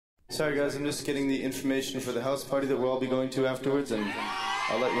Sorry guys, I'm just getting the information for the house party that we'll all be going to afterwards, and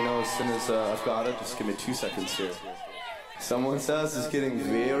I'll let you know as soon as I've got it. Just give me 2 seconds here. Someone's house is getting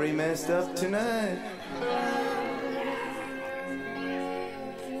very messed up tonight.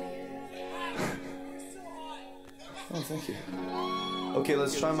 Oh, thank you. Okay,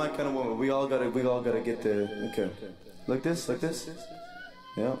 let's try My Kind of Woman. We all gotta get the, okay. Like this?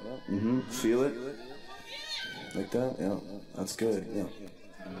 Yeah, feel it. Like that, yeah, that's good, yeah.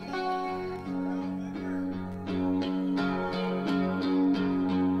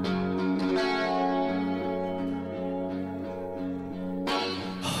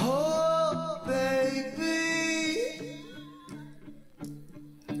 Oh, baby.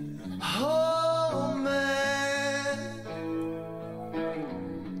 Oh, man.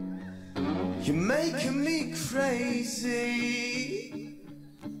 You're making me crazy.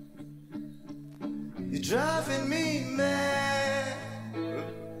 You're driving me mad.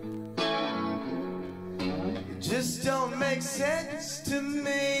 It just don't make sense to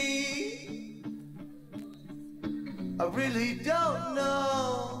me. I really don't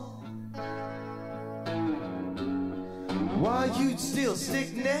know why you'd still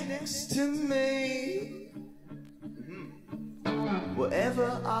stick next to me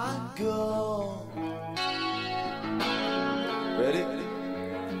wherever I go. Ready?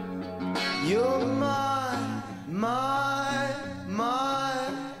 You're my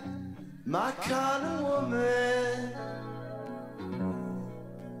kind of woman.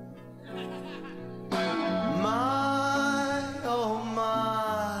 Oh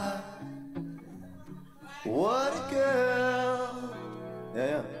my, what a girl.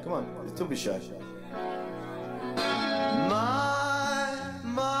 Yeah, come on, don't be shy.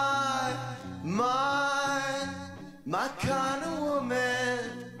 My kind of woman.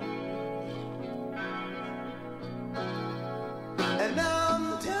 And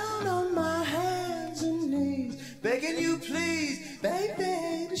I'm down on my hands and knees, begging you please,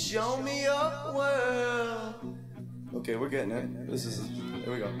 baby, to show me your world. Okay, we're getting it.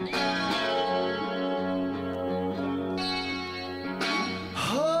 Here we go.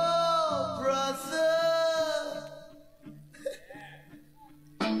 Oh, brother,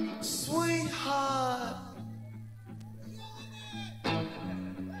 sweetheart,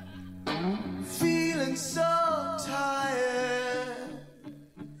 feeling so tired,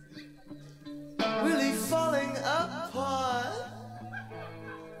 really falling apart,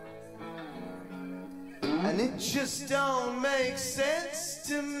 and it just don't make sense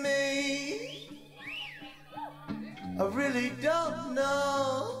to me. I really don't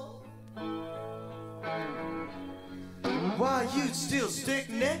know why you'd still stick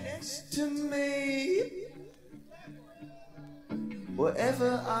next to me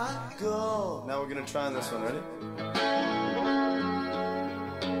wherever I go. Now we're gonna try on this one, ready?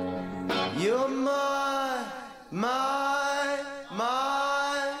 You're my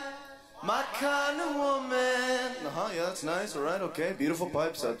kind of woman. Yeah, that's nice, alright, okay. Beautiful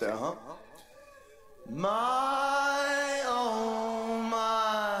pipes out there, huh? Oh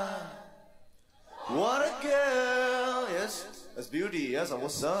my, what a girl. Yes, that's beauty, yes,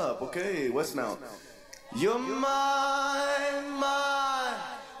 what's up? Okay, Westmount. You're my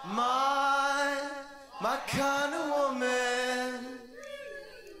kind of woman.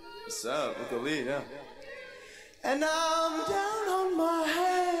 What's up with the lead, yeah? And I'm down on my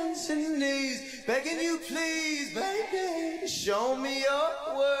hands and knees, begging you please, baby, to show me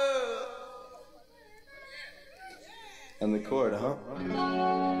your world. And the chord, huh?